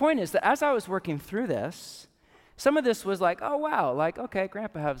 Now, my point is that as I was working through this, some of this was like, oh, wow, like, okay,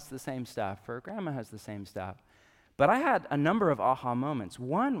 grandpa has the same stuff, or grandma has the same stuff. But I had a number of aha moments.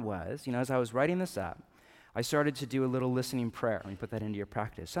 One was, as I was writing this up, I started to do a little listening prayer. Let me put that into your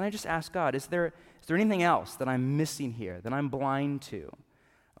practice. And I just asked God, is there anything else that I'm missing here, that I'm blind to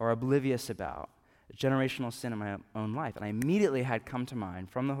or oblivious about, a generational sin in my own life? And I immediately had come to mind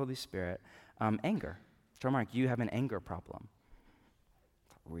from the Holy Spirit, anger. So, Mark, you have an anger problem.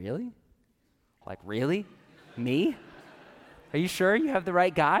 Really? Like, really? Me? Are you sure you have the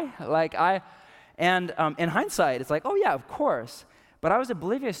right guy? And in hindsight, it's like, oh yeah, of course. But I was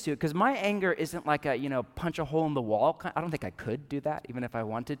oblivious to it because my anger isn't like a, punch a hole in the wall. I don't think I could do that, even if I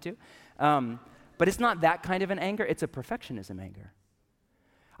wanted to. But it's not that kind of an anger. It's a perfectionism anger.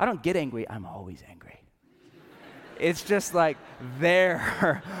 I don't get angry. I'm always angry. It's just like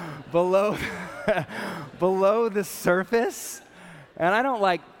there, below the surface. And I don't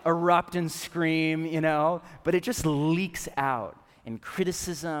like erupt and scream, but it just leaks out in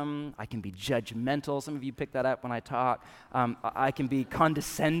criticism. I can be judgmental. Some of you pick that up when I talk. I can be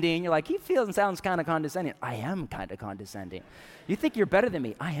condescending. You're like, he feels and sounds kind of condescending. I am kind of condescending. You think you're better than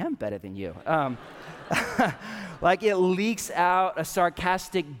me. I am better than you. Like it leaks out, a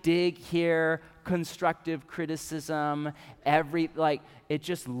sarcastic dig here, constructive criticism, it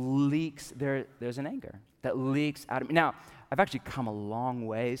just leaks. There's an anger that leaks out of me. Now, I've actually come a long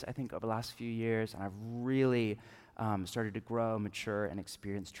ways, I think, over the last few years, and I've really started to grow, mature, and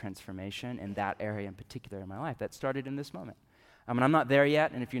experience transformation in that area in particular in my life. That started in this moment. And I'm not there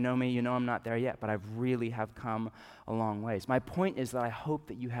yet, and if you know me, you know I'm not there yet, but I've really have come a long ways. My point is that I hope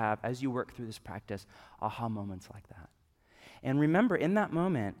that you have, as you work through this practice, aha moments like that. And remember, in that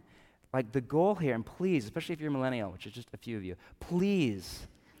moment, like the goal here, and please, especially if you're a millennial, which is just a few of you, please,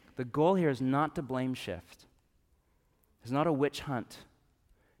 the goal here is not to blame shift. It's not a witch hunt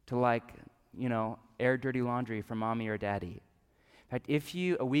to air dirty laundry for mommy or daddy. In fact, if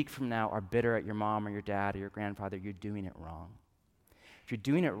you, a week from now, are bitter at your mom or your dad or your grandfather, you're doing it wrong. If you're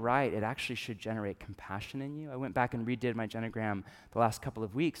doing it right, it actually should generate compassion in you. I went back and redid my genogram the last couple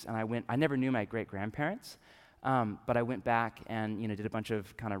of weeks, and I never knew my great-grandparents, but I went back and did a bunch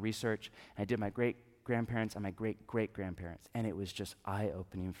of kind of research, and I did my great-grandparents and my great-great-grandparents, and it was just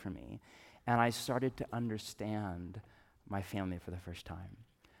eye-opening for me. And I started to understand my family for the first time.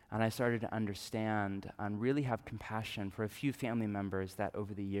 And I started to understand and really have compassion for a few family members that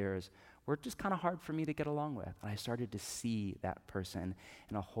over the years were just kind of hard for me to get along with. And I started to see that person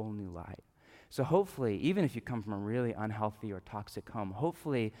in a whole new light. So hopefully, even if you come from a really unhealthy or toxic home,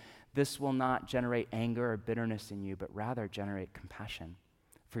 hopefully this will not generate anger or bitterness in you, but rather generate compassion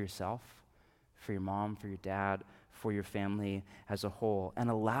for yourself, for your mom, for your dad, for your family as a whole, and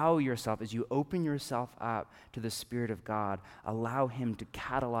allow yourself, as you open yourself up to the Spirit of God, allow Him to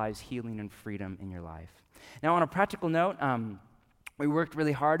catalyze healing and freedom in your life. Now, on a practical note, we worked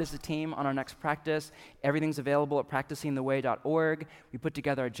really hard as a team on our next practice. Everything's available at practicingtheway.org. We put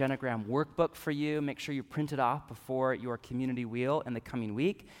together a Genogram workbook for you. Make sure you print it off before your community wheel in the coming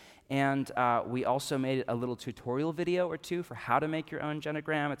week. And we also made a little tutorial video or two for how to make your own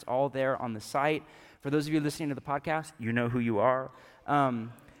Genogram. It's all there on the site. For those of you listening to the podcast, you know who you are.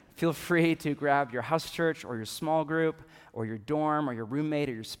 Feel free to grab your house church or your small group or your dorm or your roommate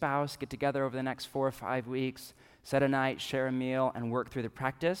or your spouse, get together over the next 4 or 5 weeks, set a night, share a meal, and work through the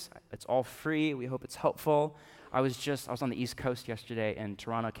practice. It's all free. We hope it's helpful. I was on the East Coast yesterday in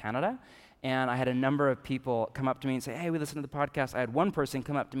Toronto, Canada, and I had a number of people come up to me and say, hey, we listened to the podcast. I had one person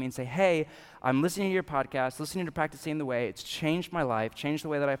come up to me and say, hey, I'm listening to your podcast, listening to Practicing the Way. It's changed my life, changed the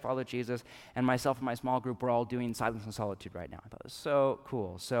way that I follow Jesus, and myself and my small group, we're all doing Silence and Solitude right now. I thought it was so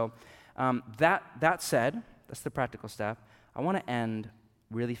cool. So that said, that's the practical stuff. I want to end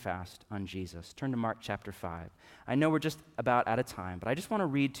really fast on Jesus. Turn to Mark chapter 5. I know we're just about out of time, but I just want to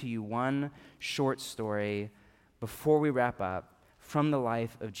read to you one short story before we wrap up from the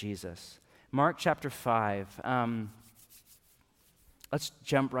life of Jesus. Mark chapter 5. Let's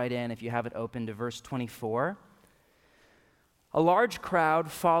jump right in, if you have it open, to verse 24. A large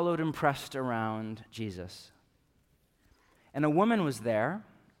crowd followed and pressed around Jesus. And a woman was there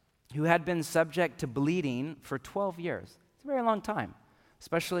who had been subject to bleeding for 12 years. It's a very long time,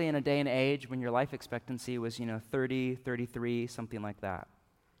 especially in a day and age when your life expectancy was, 30, 33, something like that.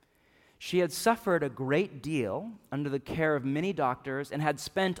 She had suffered a great deal under the care of many doctors and had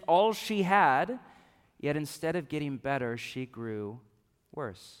spent all she had, yet instead of getting better, she grew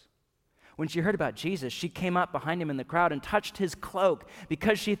worse. When she heard about Jesus, she came up behind him in the crowd and touched his cloak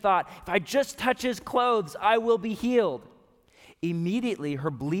because she thought, if I just touch his clothes, I will be healed. Immediately,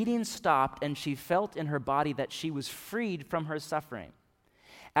 her bleeding stopped and she felt in her body that she was freed from her suffering.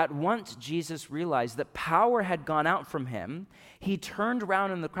 At once, Jesus realized that power had gone out from him. He turned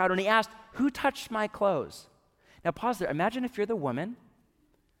around in the crowd and he asked, who touched my clothes? Now pause there. Imagine if you're the woman,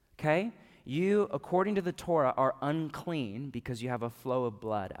 okay? You, according to the Torah, are unclean because you have a flow of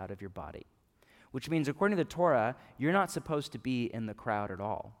blood out of your body, which means according to the Torah, you're not supposed to be in the crowd at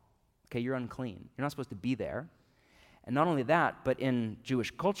all. Okay, you're unclean. You're not supposed to be there. And not only that, but in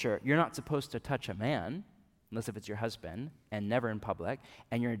Jewish culture, you're not supposed to touch a man, unless if it's your husband, and never in public,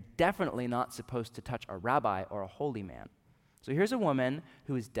 and you're definitely not supposed to touch a rabbi or a holy man. So here's a woman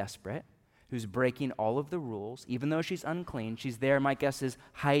who is desperate, who's breaking all of the rules, even though she's unclean. She's there, my guess is,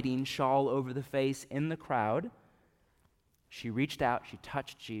 hiding, shawl over the face in the crowd. She reached out, she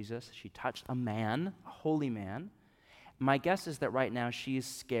touched Jesus, she touched a man, a holy man. My guess is that right now she is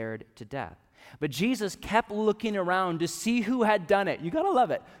scared to death. But Jesus kept looking around to see who had done it. You gotta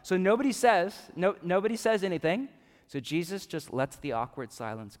love it. So nobody says anything. So Jesus just lets the awkward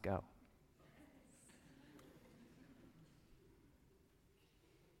silence go.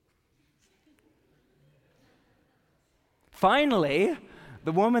 Finally,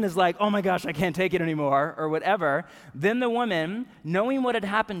 the woman is like, oh my gosh, I can't take it anymore, or whatever. Then the woman, knowing what had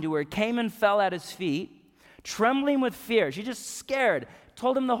happened to her, came and fell at his feet, trembling with fear. She's just scared,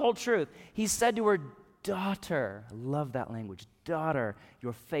 told him the whole truth. He said to her, daughter, I love that language, daughter,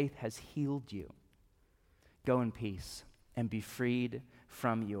 your faith has healed you. Go in peace and be freed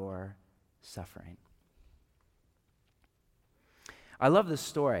from your suffering. I love this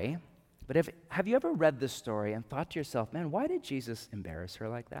story. But have you ever read this story and thought to yourself, man, why did Jesus embarrass her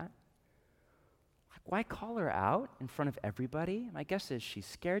like that? Why call her out in front of everybody? My guess is she's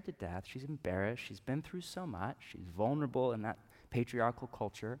scared to death. She's embarrassed. She's been through so much. She's vulnerable in that patriarchal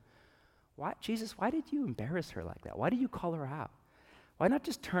culture. Jesus, why did you embarrass her like that? Why did you call her out? Why not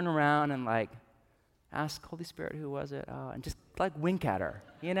just turn around and ask Holy Spirit, who was it? And just wink at her,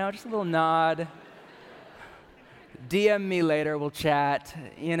 just a little nod. DM me later, we'll chat,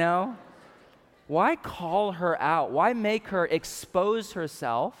 Why call her out? Why make her expose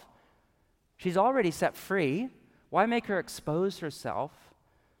herself? She's already set free. Why make her expose herself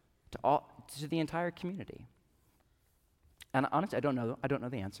to the entire community? And honestly, I don't know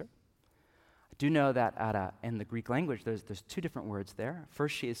the answer. I do know that in the Greek language, there's two different words there.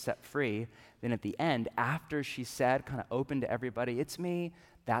 First, she is set free. Then at the end, after she said, kind of open to everybody, it's me,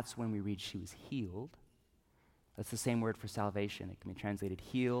 that's when we read she was healed. That's the same word for salvation. It can be translated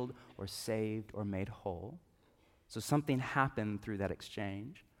healed or saved or made whole. So something happened through that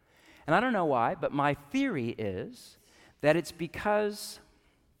exchange. And I don't know why, but my theory is that it's because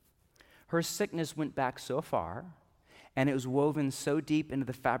her sickness went back so far and it was woven so deep into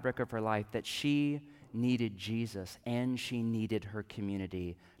the fabric of her life that she needed Jesus and she needed her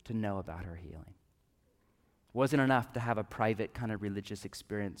community to know about her healing. It wasn't enough to have a private kind of religious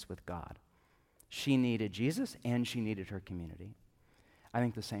experience with God. She needed Jesus and she needed her community. I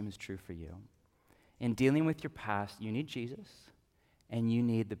think the same is true for you. In dealing with your past, you need Jesus and you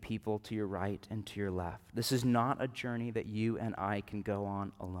need the people to your right and to your left. This is not a journey that you and I can go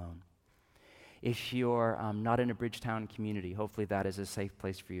on alone. If you're not in a Bridgetown community, hopefully that is a safe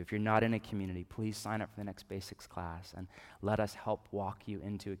place for you. If you're not in a community, please sign up for the next basics class and let us help walk you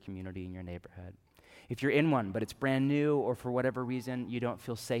into a community in your neighborhood. If you're in one, but it's brand new or for whatever reason you don't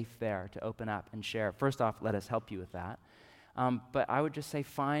feel safe there to open up and share, first off, let us help you with that. But I would just say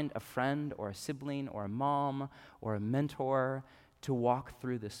find a friend or a sibling or a mom or a mentor to walk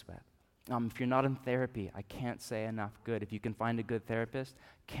through this with. If you're not in therapy, I can't say enough good. If you can find a good therapist,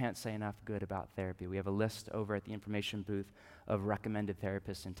 can't say enough good about therapy. We have a list over at the information booth of recommended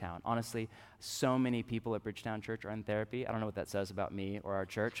therapists in town. Honestly, so many people at Bridgetown Church are in therapy. I don't know what that says about me or our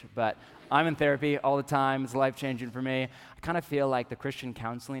church, but I'm in therapy all the time. It's life-changing for me. I kind of feel like the Christian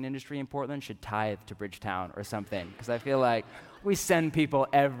counseling industry in Portland should tithe to Bridgetown or something, because I feel like we send people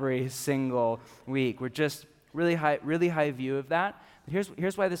every single week. We're just really high view of that. But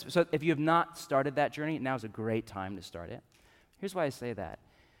here's why this, so if you have not started that journey, now's a great time to start it. Here's why I say that.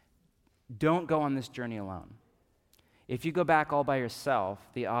 Don't go on this journey alone. If you go back all by yourself,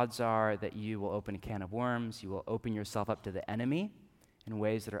 the odds are that you will open a can of worms, you will open yourself up to the enemy in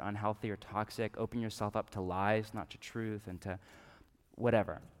ways that are unhealthy or toxic, open yourself up to lies, not to truth, and to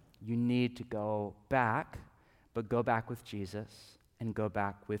whatever. You need to go back, but go back with Jesus and go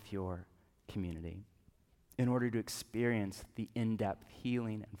back with your community in order to experience the in-depth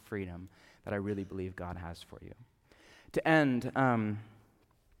healing and freedom that I really believe God has for you. To end,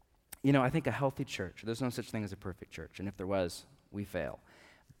 I think a healthy church, there's no such thing as a perfect church, and if there was, we fail.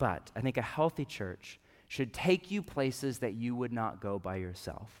 But I think a healthy church should take you places that you would not go by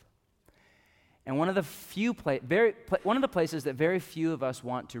yourself. And one of the places that very few of us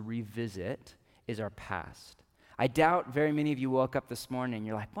want to revisit is our past. I doubt very many of you woke up this morning and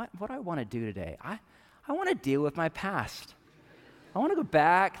you're like, what do I want to do today? I want to deal with my past. I want to go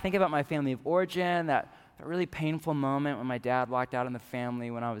back, think about my family of origin, that really painful moment when my dad walked out on the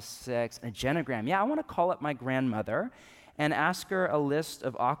family when I was 6, and a genogram. Yeah, I want to call up my grandmother and ask her a list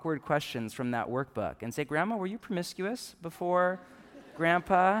of awkward questions from that workbook and say, Grandma, were you promiscuous before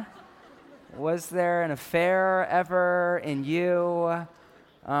Grandpa? Was there an affair ever in you?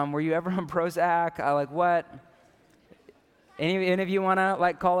 Were you ever on Prozac? What? Any of you want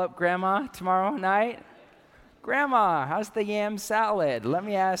to call up Grandma tomorrow night? Grandma, how's the yam salad? Let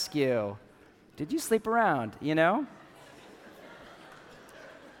me ask you. Did you sleep around,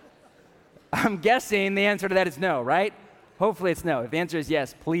 I'm guessing the answer to that is no, right? Hopefully it's no. If the answer is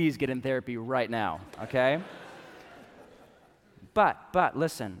yes, please get in therapy right now, okay? But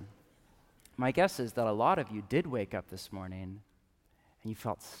listen, my guess is that a lot of you did wake up this morning and you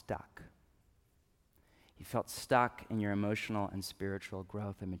felt stuck. You felt stuck in your emotional and spiritual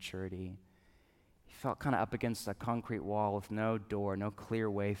growth and maturity. You felt kind of up against a concrete wall with no door, no clear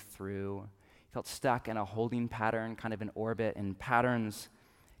way through. You felt stuck in a holding pattern, kind of an orbit, in patterns,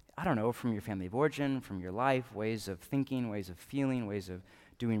 I don't know, from your family of origin, from your life, ways of thinking, ways of feeling, ways of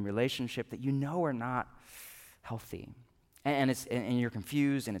doing relationship that you know are not healthy. And you're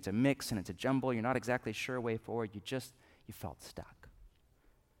confused, and it's a mix, and it's a jumble. You're not exactly sure a way forward. You felt stuck.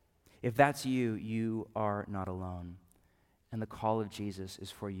 If that's you, you are not alone. And the call of Jesus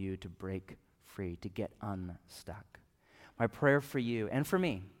is for you to break free, to get unstuck. My prayer for you and for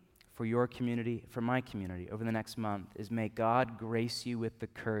me, for your community, for my community over the next month is may God grace you with the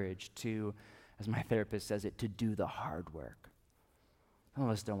courage to, as my therapist says it, to do the hard work. Some of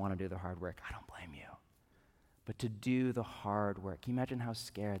us don't want to do the hard work. I don't blame you. But to do the hard work. Can you imagine how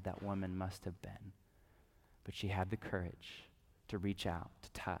scared that woman must have been? But she had the courage to reach out,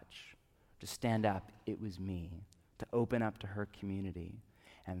 to touch, to stand up. It was me. To open up to her community.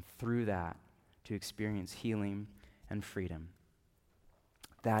 And through that, to experience healing and freedom.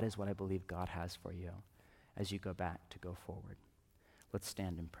 That is what I believe God has for you as you go back to go forward. Let's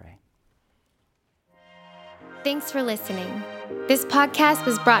stand and pray. Thanks for listening. This podcast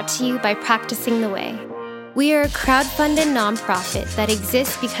was brought to you by Practicing the Way. We are a crowdfunded nonprofit that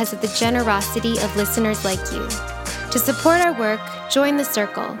exists because of the generosity of listeners like you. To support our work, join The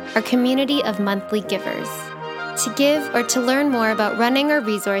Circle, our community of monthly givers. To give or to learn more about running our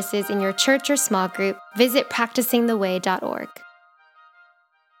resources in your church or small group, visit practicingtheway.org.